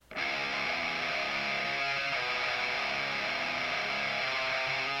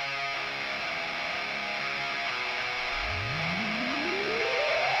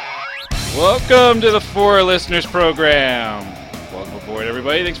Welcome to the For Listeners program. Welcome aboard,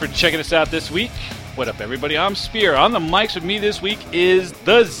 everybody. Thanks for checking us out this week. What up, everybody? I'm Spear. On the mics with me this week is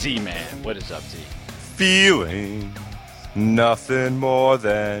the Z-Man. What is up, Z? Feeling nothing more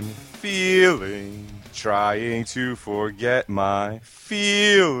than feeling. Trying to forget my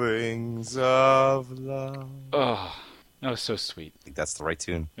feelings of love. Oh, that was so sweet. I think that's the right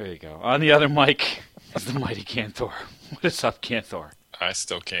tune. There you go. On the other mic is the mighty Ganthor. What is up, Ganthor? I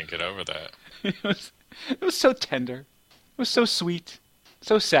still can't get over that. It was so tender. It was so sweet.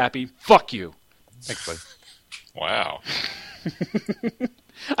 So sappy. Fuck you. Thanks, buddy. Wow.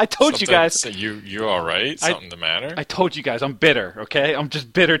 I told you guys. So you all right? Something the matter? I told you guys I'm bitter, okay? I'm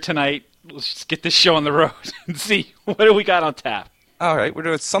just bitter tonight. Let's just get this show on the road and see what do we got on tap. All right, we're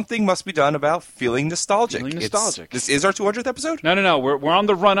doing Something Must Be Done about feeling nostalgic. Feeling nostalgic. This is our 200th episode? No. We're on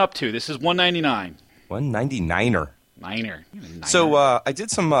the run up to. This is 199. 199er. Niner. So I did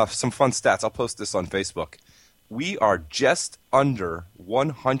some fun stats. I'll post this on Facebook. We are just under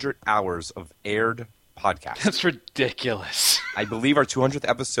 100 hours of aired podcasts. That's ridiculous. I believe our 200th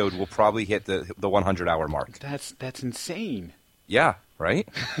episode will probably hit the 100-hour mark. That's insane. Yeah, right?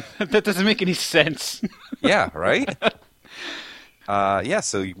 That doesn't make any sense. Yeah, right?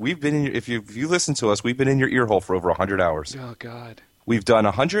 So we've been in if you listen to us, we've been in your ear hole for over 100 hours. Oh, God. We've done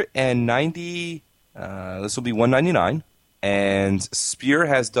 190, this will be 199, and Spear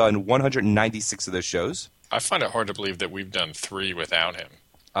has done 196 of those shows. I find it hard to believe that we've done 3 without him.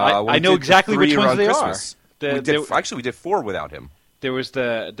 I know exactly which ones they Christmas. are. Actually, we did 4 without him. There was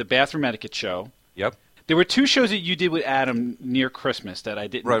the Bathroom Etiquette show. Yep. There were 2 shows that you did with Adam near Christmas that I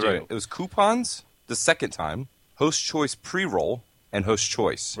didn't do. Right. It was Coupons the second time, Host Choice Pre-Roll, and Host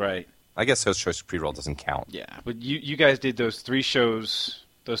Choice. Right. I guess Host Choice Pre-Roll doesn't count. Yeah, but you guys did those 3 shows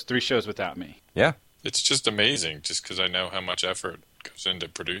without me. Yeah. It's just amazing, just because I know how much effort goes into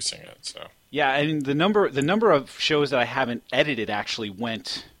producing it. So yeah, and the number of shows that I haven't edited actually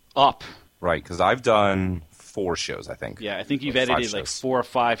went up. Right, because I've done 4 shows, I think. Yeah, I think you've Or 5 edited like shows. 4 or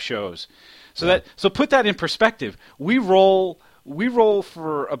 5 shows. So put that in perspective. We roll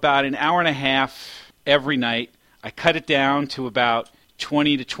for about an hour and a half every night. I cut it down to about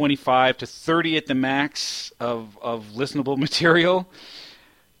 20 to 25 to 30 at the max of listenable material.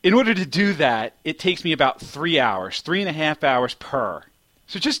 In order to do that, it takes me about 3 hours, 3.5 hours per.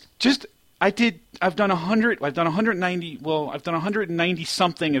 So I've done 190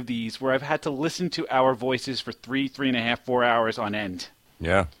 something of these where I've had to listen to our voices for 3.5, 4 hours on end.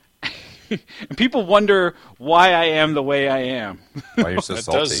 Yeah. And people wonder why I am the way I am. Why you're so that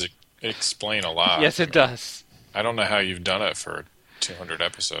salty. does explain a lot. Yes, it does. I don't know how you've done it for 200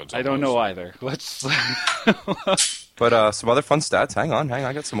 episodes. I don't know almost. either. Let's. But some other fun stats. Hang on,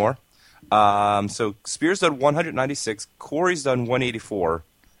 I got some more. So Spear's done 196, Corey's done 184,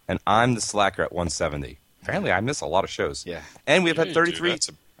 and I'm the slacker at 170. Apparently, I miss a lot of shows. Yeah. And we've Yeah, had you 33.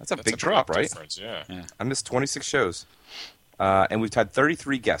 do. That's a big drop, right? Difference, yeah. I missed 26 shows. And we've had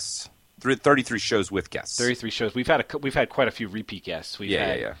 33 guests. 33 shows with guests. 33 shows. We've had quite a few repeat guests. We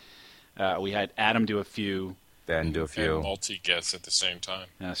had Adam do a few. Ben do a few. And multi-guests at the same time.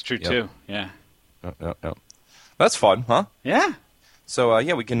 That's true Yep. too. Yeah. Yep. That's fun, huh? Yeah. So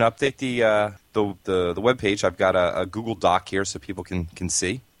we can update the webpage. I've got a Google Doc here so people can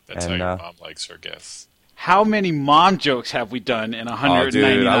see. That's and, how your mom likes her guests. How many mom jokes have we done in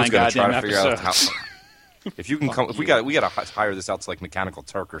 199 dude, I was gonna try goddamn to figure out episodes? if you can come, if we got to hire this out to like Mechanical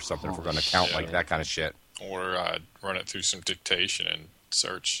Turk or something if we're going to count like that kind of shit. Or run it through some dictation and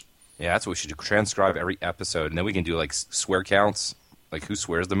search. Yeah, that's what we should do. Transcribe every episode, and then we can do like swear counts, like who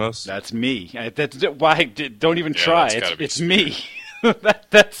swears the most. That's me. That's why. Don't even Yeah, try. that's gotta be It's me.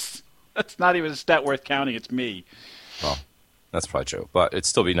 That's not even a stat worth counting. It's me. Well, that's probably true, but it'd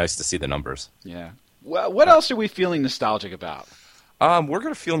still be nice to see the numbers. Yeah. Well, what else are we feeling nostalgic about? We're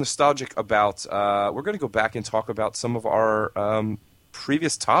going to feel nostalgic about. We're going to go back and talk about some of our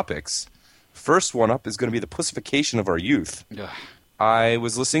previous topics. First one up is going to be the pussification of our youth. Ugh. I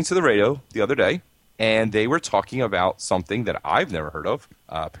was listening to the radio the other day, and they were talking about something that I've never heard of.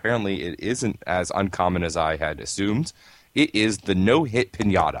 Apparently, it isn't as uncommon as I had assumed. It is the no-hit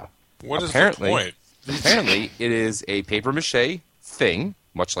piñata. What is the point? Apparently, it is a papier-mâché thing,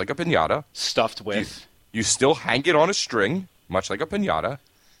 much like a piñata. Stuffed with. You still hang it on a string, much like a piñata.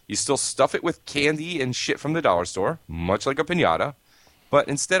 You still stuff it with candy and shit from the dollar store, much like a piñata. But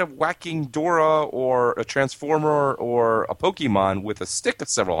instead of whacking Dora or a Transformer or a Pokemon with a stick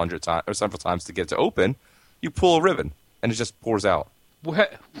several times to get it to open, you pull a ribbon and it just pours out.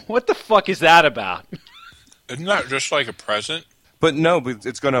 What the fuck is that about? Isn't that just like a present? But no,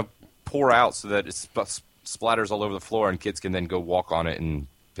 it's going to pour out so that it splatters all over the floor and kids can then go walk on it and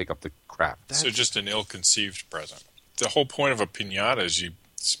pick up the crap. So just an ill-conceived present. The whole point of a piñata is you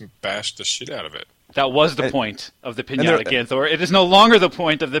smash the shit out of it. That was the point of the piñata, Ganthor. It is no longer the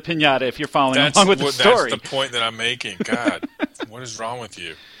point of the piñata if you're following along with the story. That's the point that I'm making. God, what is wrong with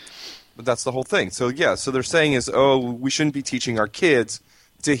you? But that's the whole thing. So, yeah, so they're saying is, we shouldn't be teaching our kids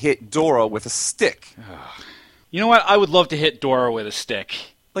to hit Dora with a stick. You know what? I would love to hit Dora with a stick.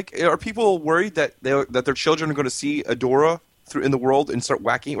 Like, are people worried that their children are going to see a Dora in the world and start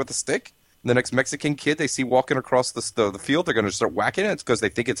whacking it with a stick? The next Mexican kid they see walking across the field, they're going to start whacking it because they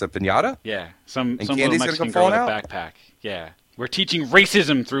think it's a piñata? Yeah, some little candy's Mexican girl with a backpack. Yeah, we're teaching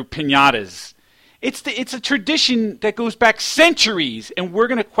racism through piñatas. It's a tradition that goes back centuries, and we're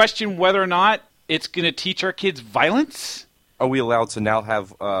going to question whether or not it's going to teach our kids violence? Are we allowed to now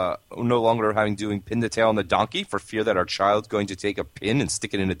have no longer doing pin the tail on the donkey for fear that our child's going to take a pin and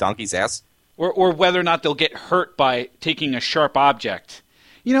stick it in a donkey's ass? Or whether or not they'll get hurt by taking a sharp object.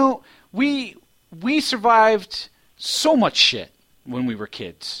 You know, we survived so much shit when we were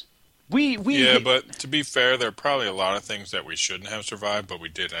kids. But to be fair, there are probably a lot of things that we shouldn't have survived, but we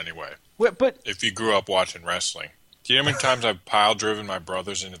did anyway. But if you grew up watching wrestling. Do you know how many times I've pile-driven my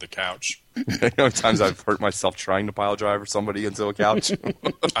brothers into the couch? You know how many times I've hurt myself trying to pile-drive somebody into a couch?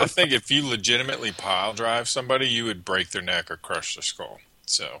 I think if you legitimately pile-drive somebody, you would break their neck or crush their skull.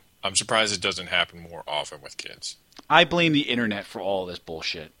 So I'm surprised it doesn't happen more often with kids. I blame the internet for all this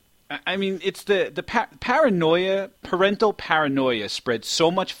bullshit. I mean, it's the paranoia, parental paranoia spread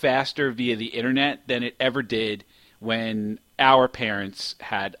so much faster via the internet than it ever did when our parents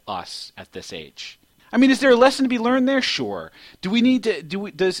had us at this age. I mean, is there a lesson to be learned there? Sure. Do we need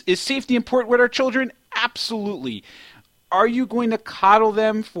to is safety important with our children? Absolutely. Are you going to coddle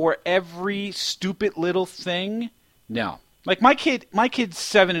them for every stupid little thing? No. Like my kid's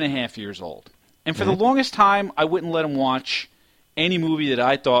 7.5 years old. And for the longest time, I wouldn't let him watch any movie that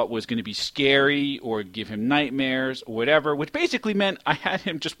I thought was going to be scary or give him nightmares or whatever, which basically meant I had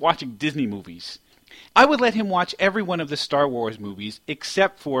him just watching Disney movies. I would let him watch every one of the Star Wars movies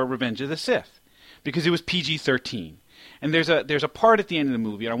except for Revenge of the Sith, because it was PG-13. And there's a part at the end of the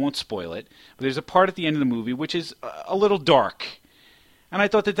movie, and I won't spoil it, but there's a part at the end of the movie which is a little dark. And I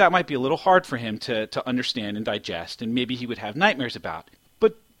thought that might be a little hard for him to understand and digest, and maybe he would have nightmares about.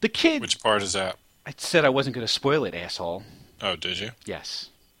 But the kid... Which part is that? I said I wasn't going to spoil it, asshole. Oh, did you? Yes.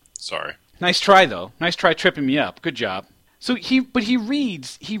 Sorry. Nice try, though. Nice try tripping me up. Good job. So he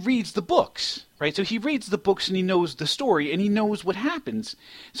reads the books, right? So he reads the books and he knows the story and he knows what happens.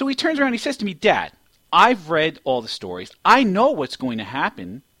 So he turns around and he says to me, Dad, I've read all the stories. I know what's going to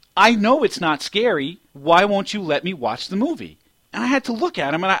happen. I know it's not scary. Why won't you let me watch the movie? And I had to look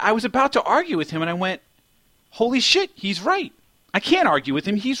at him, and I was about to argue with him, and I went, holy shit, he's right. I can't argue with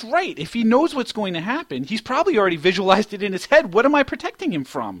him. He's right. If he knows what's going to happen, he's probably already visualized it in his head. What am I protecting him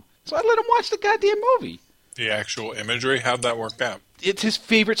from? So I let him watch the goddamn movie. The actual imagery? How'd that work out? It's his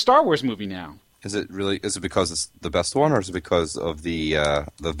favorite Star Wars movie now. Is it because it's the best one, or is it because of the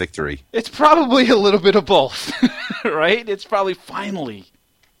victory? It's probably a little bit of both, right? It's probably finally.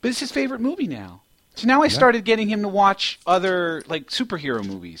 But it's his favorite movie now. So now I started getting him to watch other, like, superhero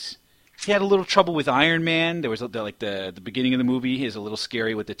movies. He had a little trouble with Iron Man. There was, like, the beginning of the movie. He was a little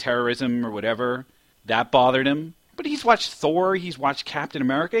scary with the terrorism or whatever. That bothered him. But he's watched Thor, he's watched Captain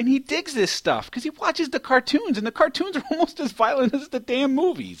America, and he digs this stuff because he watches the cartoons, and the cartoons are almost as violent as the damn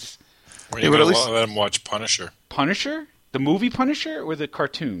movies. When are you going to let him watch Punisher? Punisher? The movie Punisher or the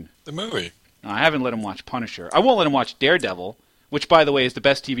cartoon? The movie. No, I haven't let him watch Punisher. I won't let him watch Daredevil, which, by the way, is the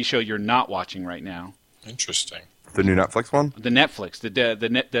best TV show you're not watching right now. Interesting. The new Netflix one? The Netflix.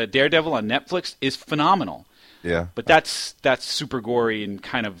 The Daredevil on Netflix is phenomenal. Yeah. But that's super gory and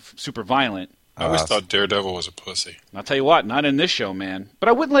kind of super violent. I always thought Daredevil was a pussy. I'll tell you what, not in this show, man. But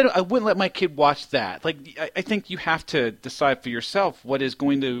I wouldn't let my kid watch that. Like, I think you have to decide for yourself what is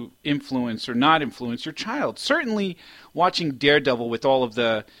going to influence or not influence your child. Certainly, watching Daredevil with all of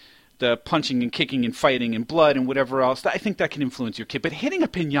the punching and kicking and fighting and blood and whatever else, I think that can influence your kid. But hitting a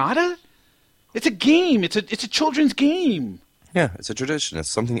piñata? It's a game. It's a children's game. Yeah, it's a tradition.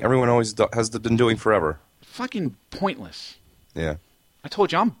 It's something everyone always has been doing forever. Fucking pointless. Yeah. I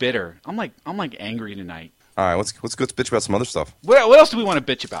told you I'm bitter. I'm like angry tonight. All right, let's go bitch about some other stuff. What else do we want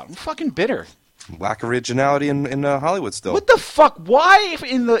to bitch about? I'm fucking bitter. Lack of originality in Hollywood still. What the fuck? Why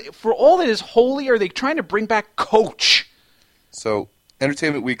for all that is holy are they trying to bring back Coach? So,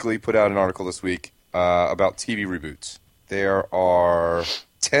 Entertainment Weekly put out an article this week about TV reboots. There are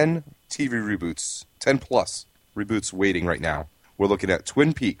 10 TV reboots, 10 plus reboots waiting right now. We're looking at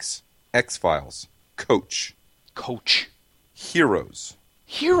Twin Peaks, X-Files, Coach, Coach. Heroes,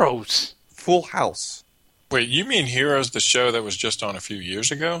 Heroes. Full House, Wait, you mean Heroes, the show that was just on a few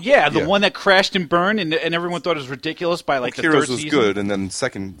years ago? Yeah, the Yeah. one that crashed and burned, and everyone thought it was ridiculous by like the Heroes third was season. good, and then the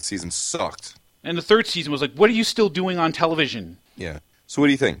second season sucked. And the third season was like, what are you still doing on television? Yeah. So what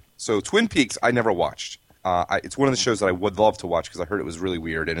do you think? So Twin Peaks, I never watched. It's one of the shows that I would love to watch because I heard it was really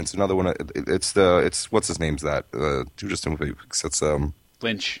weird, and it's another one. It's what's his name's that? Who just Twin Peaks? It's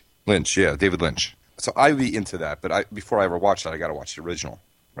Lynch. Lynch. Yeah, David Lynch. So I'd be into that, but before I ever watch that, I got to watch the original,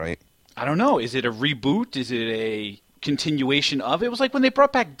 right? I don't know. Is it a reboot? Is it a continuation of it? It was like when they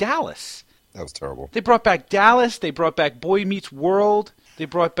brought back Dallas. That was terrible. They brought back Dallas. They brought back Boy Meets World. They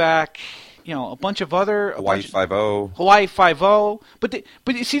brought back, a bunch of other Hawaii Five-0. Hawaii Five-0. But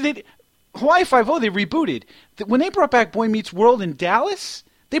you see, Hawaii Five-0 they rebooted. When they brought back Boy Meets World in Dallas,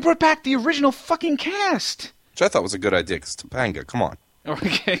 they brought back the original fucking cast. Which I thought was a good idea because Topanga, come on.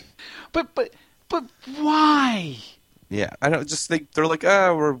 Okay, but why? Yeah, I don't just think they're like,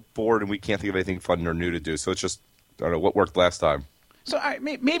 we're bored and we can't think of anything fun or new to do. So it's just, I don't know what worked last time. So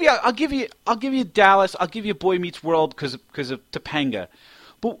maybe I'll give you Dallas. I'll give you Boy Meets World because of Topanga.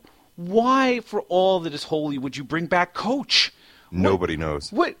 But why, for all that is holy, would you bring back Coach? Nobody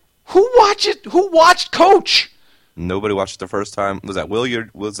knows. What? Who watched Coach? Nobody watched it the first time. Was that William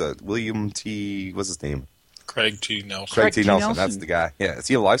T? What's his name? Craig T. Nelson. Craig T. T. Nelson. Nelson. That's the guy. Yeah, is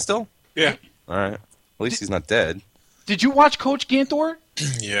he alive still? Yeah. All right. At least he's not dead. Did you watch Coach Ganthor?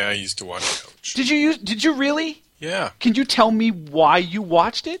 Yeah, I used to watch Coach. Did you really? Yeah. Can you tell me why you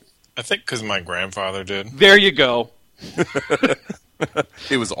watched it? I think because my grandfather did. There you go.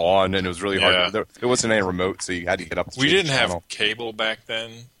 It was on, and it was really Yeah. hard. There wasn't any remote, so you had to get up. To We change didn't the have channel. cable back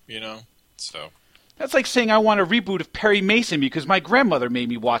then, so. That's like saying I want a reboot of Perry Mason because my grandmother made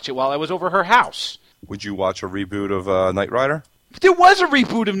me watch it while I was over her house. Would you watch a reboot of Knight Rider? But there was a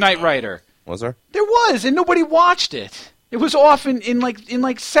reboot of Knight Rider. Was there? There was, and nobody watched it. It was off in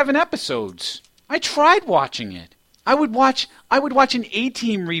like 7 episodes. I tried watching it. I would watch an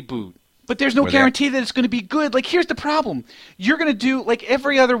A-Team reboot, but there's no Were they- guarantee that it's going to be good. Like, here's the problem: you're going to do like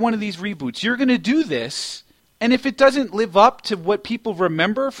every other one of these reboots. You're going to do this, and if it doesn't live up to what people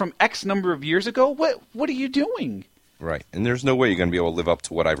remember from X number of years ago, what are you doing? Right. And there's no way you're going to be able to live up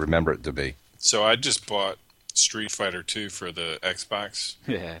to what I remember it to be. So I just bought Street Fighter 2 for the Xbox.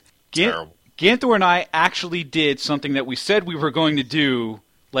 Yeah, Terrible. Ganthor and I actually did something that we said we were going to do,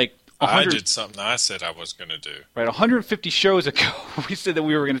 like I 100, did something I said I was going to do. right, 150 shows ago. We said that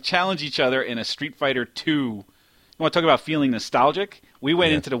we were going to challenge each other in a Street Fighter 2. You want to talk about feeling nostalgic? We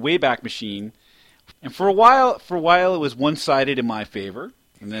went Yeah. into the Wayback Machine, and for a while it was one-sided in my favor.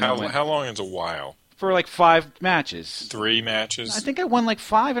 And then I went How long is a while? for like 5 matches. 3 matches? I think I won like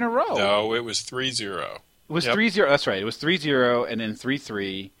 5 in a row. No, it was 3-0. It was Yep. 3-0. That's right. It was 3-0 and then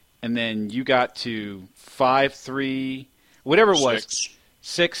 3-3, and then you got to 5-3, whatever it was.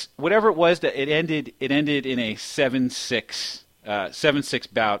 6, whatever it was, that it ended in a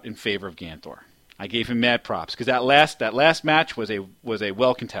 7-6 bout in favor of Ganthor. I gave him mad props because that last match was a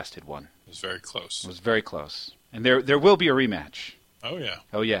well contested one. It was very close. It was very close, and there will be a rematch. Oh, yeah.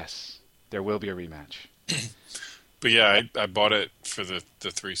 Oh yes, there will be a rematch. But yeah, I bought it for the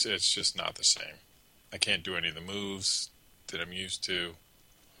 3. It's just not the same. I can't do any of the moves that I'm used to.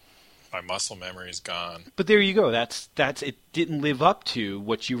 My muscle memory is gone. But there you go. That's it. Didn't live up to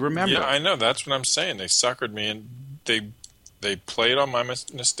what you remember. Yeah, I know. That's what I'm saying. They suckered me, and they played on my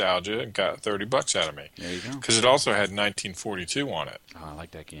nostalgia and got $30 out of me. There you go. Because it also had 1942 on it. Oh, I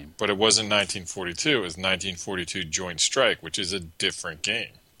like that game. But it wasn't 1942. It was 1942 Joint Strike, which is a different game.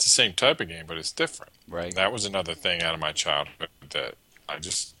 It's the same type of game, but it's different. Right. And that was another thing out of my childhood that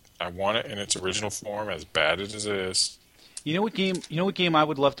I want it in its original form, as bad as it is. You know what game I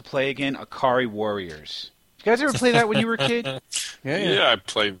would love to play again? Akari Warriors. Did you guys ever play that when you were a kid? Yeah, I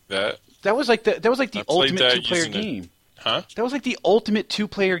played that. That was like the I played ultimate that 2-player using it. game. Huh? That was like the ultimate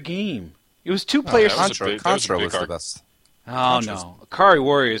 2-player game. It was 2 players. that was a big- that was a Contra big was the arc. best. Oh Contra's- no, Akari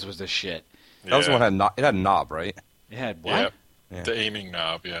Warriors was the shit. That was the one that it had a knob, right? It had what? Yeah. Yeah. The aiming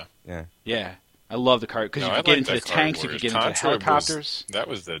knob, yeah. Yeah. Yeah, I love the Akari because No, you I could get like into the that Card tanks, you Warriors. could get into the Contra helicopters. That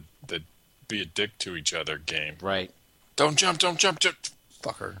was the be a dick to each other game. Right, Don't jump.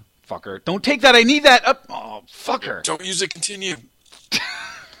 Fucker. fucker. Don't take that. I need that. Up. Oh, fucker. Don't use it. Continue.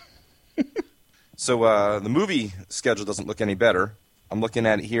 So the movie schedule doesn't look any better. I'm looking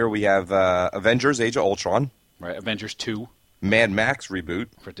at it here. We have Avengers: Age of Ultron, Right, Avengers 2. Mad Max reboot,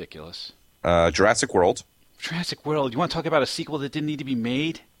 Ridiculous. Jurassic World. Jurassic World. You want to talk about a sequel that didn't need to be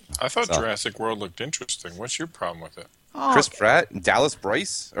made? I thought So- Jurassic World looked interesting. What's your problem with it? Oh, Chris Pratt, Dallas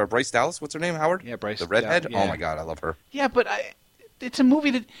Bryce, or Bryce Dallas. What's her name? Howard. Yeah, Bryce The redhead. Dallas, yeah. Oh my god, I love her. Yeah, but it's a movie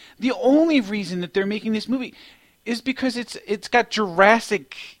that the only reason that they're making this movie is because it's got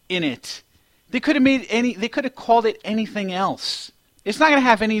Jurassic in it. They could have made any. They could have called it anything else. It's not going to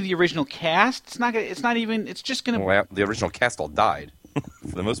have any of the original cast. It's not. It's not even. It's just going to. Well, the original cast all died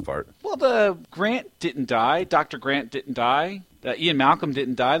for the most part. Well, the Grant didn't die. Dr. Grant didn't die. Ian Malcolm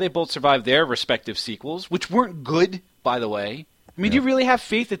didn't die. They both survived their respective sequels, which weren't good, by the way. I mean, do you really have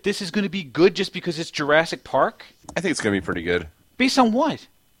faith that this is going to be good just because it's Jurassic Park? I think it's going to be pretty good. Based on what?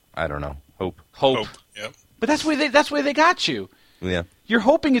 I don't know. Hope. Yep. But that's where they got you. Yeah. You're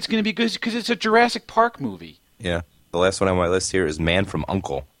hoping it's going to be good because it's a Jurassic Park movie. Yeah. The last one on my list here is Man from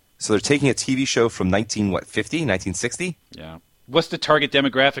U.N.C.L.E. So they're taking a TV show from 1960? Yeah. What's the target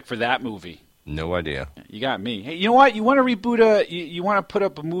demographic for that movie? No idea. You got me. Hey, you know what? You want to reboot you want to put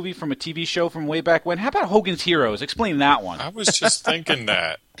up a movie from a TV show from way back when? How about Hogan's Heroes? Explain that one. I was just thinking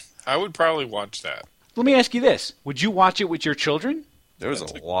that. I would probably watch that. Let me ask you this. Would you watch it with your children? There was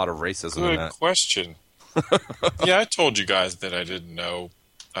a lot of racism in Good that. question. Yeah, I told you guys that I didn't know.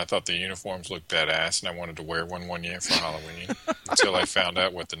 I thought the uniforms looked badass, and I wanted to wear one year for Halloween until I found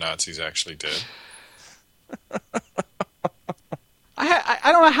out what the Nazis actually did.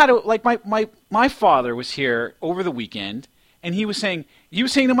 I don't know how to, like, my father was here over the weekend, and he was saying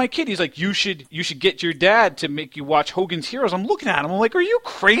to my kid, he's like, you should get your dad to make you watch Hogan's Heroes. I'm looking at him, I'm like, are you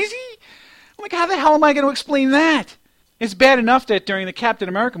crazy? I'm like, how the hell am I going to explain that? It's bad enough that during the Captain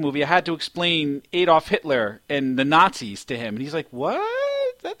America movie, I had to explain Adolf Hitler and the Nazis to him, and he's like, what?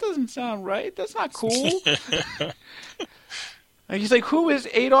 That doesn't sound right. That's not cool. And he's like, who is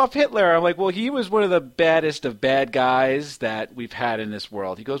Adolf Hitler? I'm like, well, he was one of the baddest of bad guys that we've had in this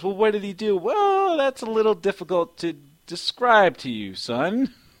world. He goes, well, what did he do? Well, that's a little difficult to describe to you,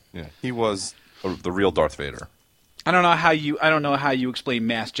 son. Yeah, he was the real Darth Vader. I don't know how you explain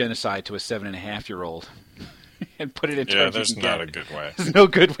mass genocide to a 7.5-year-old and put it in terms. Yeah, there's not a good way. There's no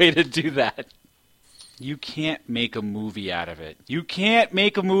good way to do that. You can't make a movie out of it. You can't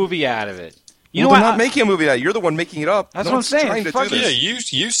make a movie out of it. You know they're what? not making a movie out of it. You're the one making it up. That's no what I'm one's saying. trying to Fuck do Yeah,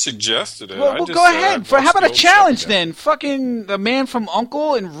 this. you suggested it. Well, I go ahead. said How about a let's challenge go then? Fucking the Man from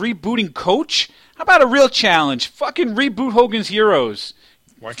U.N.C.L.E. and rebooting Coach? How about a real challenge? Fucking reboot Hogan's Heroes.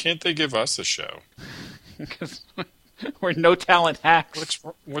 Why can't they give us a show? Because we're no talent hacks.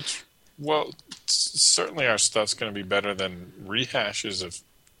 Well, certainly our stuff's going to be better than rehashes of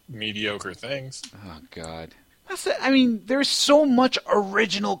mediocre things. Oh, God. There's so much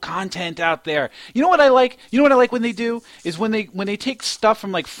original content out there. You know what I like? You know what I like when they do? Is when they take stuff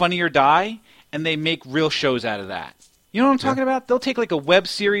from like Funny or Die and they make real shows out of that. You know what I'm talking about? They'll take like a web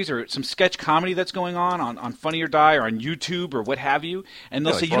series or some sketch comedy that's going on Funny or Die or on YouTube or what have you, and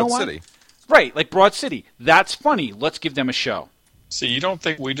they'll say, you know what? City. Right, like Broad City. That's funny. Let's give them a show. See, you don't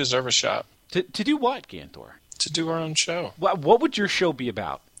think we deserve a shot? To do what, Ganthor? To do our own show. What would your show be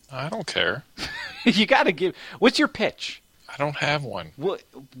about? I don't care. You got to give. What's your pitch? I don't have one. Well,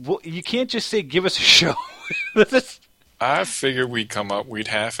 you can't just say give us a show. I figured we'd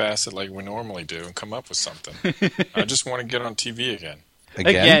half-ass it like we normally do and come up with something. I just want to get on TV again.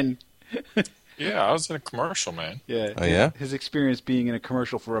 Again. Yeah, I was in a commercial, man. Yeah. Oh, yeah? His experience being in a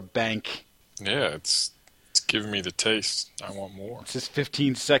commercial for a bank. Yeah, it's giving me the taste. I want more. It's just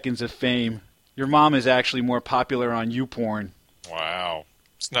 15 seconds of fame. Your mom is actually more popular on YouPorn. Wow.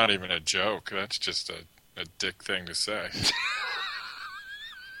 It's not even a joke. That's just a dick thing to say.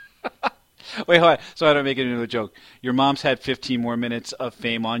 Wait, hold on. So I don't make it into a joke. Your mom's had 15 more minutes of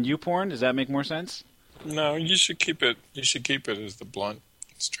fame on YouPorn. Does that make more sense? No, you should keep it. You should keep it as the blunt,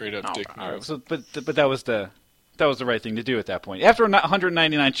 straight up dick move. So, but that was the right thing to do at that point. After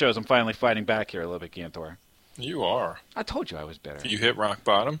 199 shows, I'm finally fighting back here a little bit, Ganthor. You are. I told you I was better. You hit rock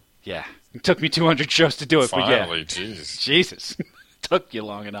bottom? Yeah. It took me 200 shows to do it, Finally, but yeah. Jesus. Jesus. Took you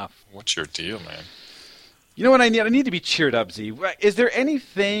long enough. What's your deal, man? You know what I need? I need to be cheered up, Z. Is there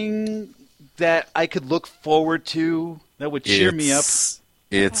anything that I could look forward to that would cheer me up?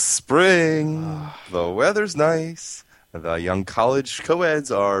 It's spring. The weather's nice. The young college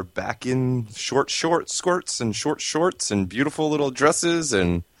co-eds are back in short skirts and short shorts and beautiful little dresses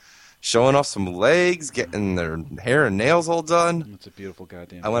and showing off some legs, getting their hair and nails all done. That's a beautiful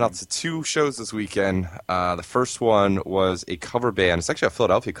goddamn I went out to 2 shows this weekend. The first one was a cover band. It's actually a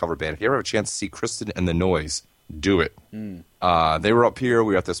Philadelphia cover band. If you ever have a chance to see Kristen and the Noise, do it. They were up here.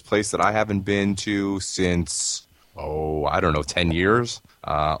 We were at this place that I haven't been to since, 10 years.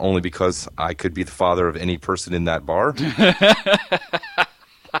 Only because I could be the father of any person in that bar.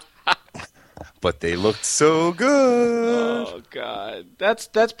 But they looked so good. Oh God,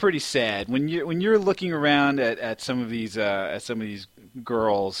 that's pretty sad. When you're looking around at some of these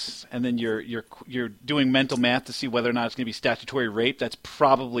girls, and then you're doing mental math to see whether or not it's going to be statutory rape. That's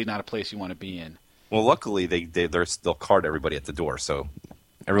probably not a place you want to be in. Well, luckily they'll card everybody at the door, so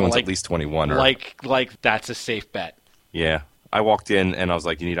Everyone's at least 21. Or, like that's a safe bet. Yeah. I walked in and I was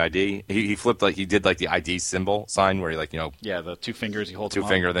like, "You need ID?" He flipped he did the ID symbol sign where he Yeah, the two fingers he holds. Two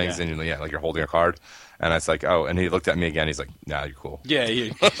finger things, and like you're holding a card. And I was like, "Oh," and he looked at me again. He's like, "Nah, you're cool." Yeah,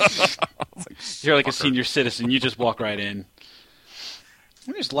 you're like a senior citizen. You just walk right in.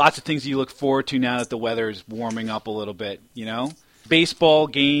 There's lots of things you look forward to now that the weather is warming up a little bit. Baseball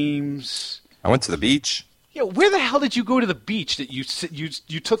games. I went to the beach. Yeah, where the hell did you go to the beach that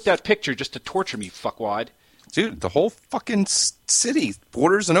you took that picture just to torture me, fuckwad? Dude, the whole fucking city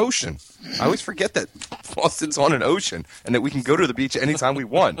borders an ocean. I always forget that Boston's on an ocean and that we can go to the beach anytime we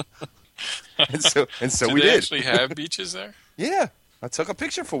want. And so we did. They actually have beaches there? Yeah, I took a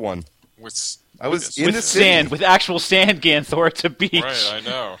picture for one. I was in the city. Sand, with actual sand, Ganthor. It's a beach. Right, I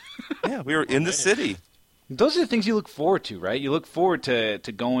know. Yeah, we were in the city. Those are the things you look forward to, right? You look forward to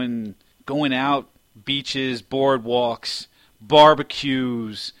going out, beaches, boardwalks,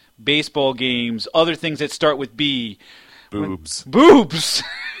 barbecues, baseball games, other things that start with B. Boobs. Boobs!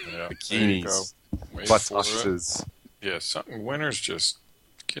 Yeah, bikinis. Buttocks. Yeah, winter's just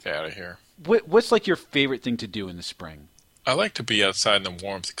get out of here. What's like your favorite thing to do in the spring? I like to be outside in the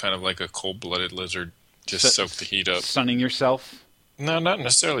warmth, kind of like a cold-blooded lizard, just soak the heat up. Sunning yourself? No, not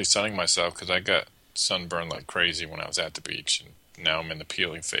necessarily sunning myself, because I got sunburned like crazy when I was at the beach, and now I'm in the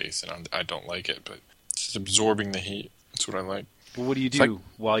peeling phase, and I don't like it, but just absorbing the heat. That's what I like. Well, what do you do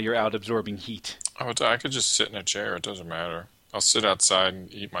while you're out absorbing heat? I could just sit in a chair. It doesn't matter. I'll sit outside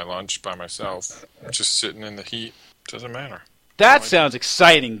and eat my lunch by myself. Just sitting in the heat. Doesn't matter. That sounds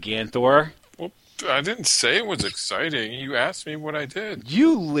exciting, Ganthor. Well, I didn't say it was exciting. You asked me what I did.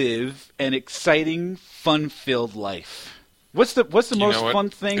 You live an exciting, fun-filled life. What's the most fun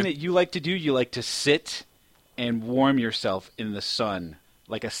thing that you like to do? You like to sit and warm yourself in the sun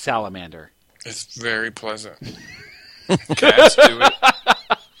like a salamander. It's very pleasant. Cats do it.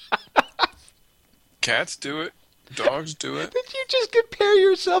 Cats do it. Dogs do it. Did you just compare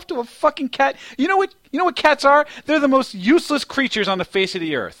yourself to a fucking cat? You know what cats are? They're the most useless creatures on the face of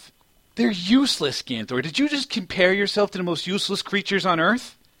the earth. They're useless, Ganthor. Did you just compare yourself to the most useless creatures on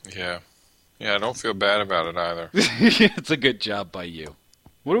earth? Yeah. Yeah, I don't feel bad about it either. It's a good job by you.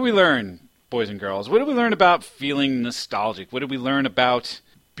 What do we learn, boys and girls? What do we learn about feeling nostalgic? What do we learn about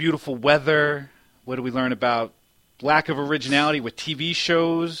beautiful weather? What do we learn about lack of originality with TV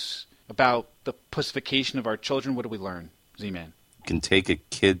shows? About the pussification of our children? What do we learn, Z-Man? You can take a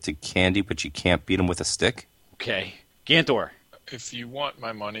kid to candy, but you can't beat him with a stick. Okay. Ganthor. If you want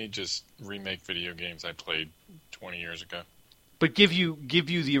my money, just remake video games I played 20 years ago. But give you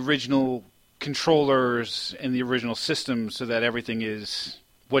the original controllers and the original system so that everything is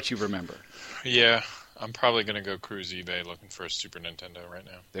what you remember. Yeah, I'm probably going to go cruise eBay looking for a Super Nintendo right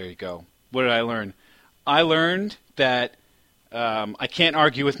now. There you go. What did I learn? I learned that I can't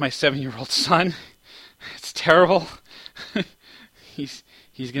argue with my 7-year-old son. It's terrible. He's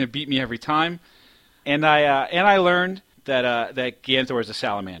going to beat me every time. And I learned that Ganthor is a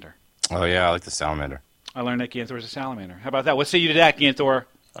salamander. Oh yeah, I like the salamander. I learned that Ganthor is a salamander. How about that? What say you to that, Ganthor?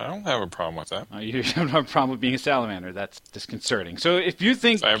 I don't have a problem with that. You don't have a problem with being a salamander. That's disconcerting. So if you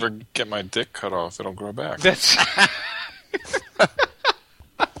think... If I ever get my dick cut off, it'll grow back. That's...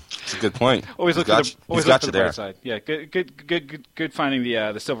 That's a good point. Always look for the there. bright side. Yeah, good finding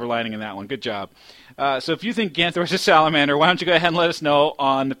the silver lining in that one. Good job. So if you think Ganthor is a salamander, why don't you go ahead and let us know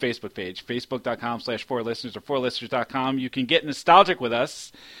on the Facebook page, facebook.com/4listeners or 4listeners.com. You can get nostalgic with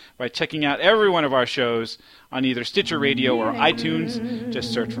us by checking out every one of our shows on either Stitcher Radio or iTunes.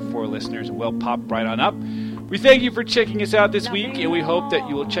 Just search for 4 Listeners and we'll pop right on up. We thank you for checking us out this week, and we hope that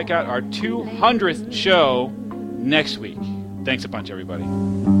you will check out our 200th show next week. Thanks a bunch, everybody.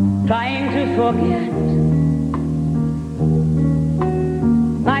 Trying to forget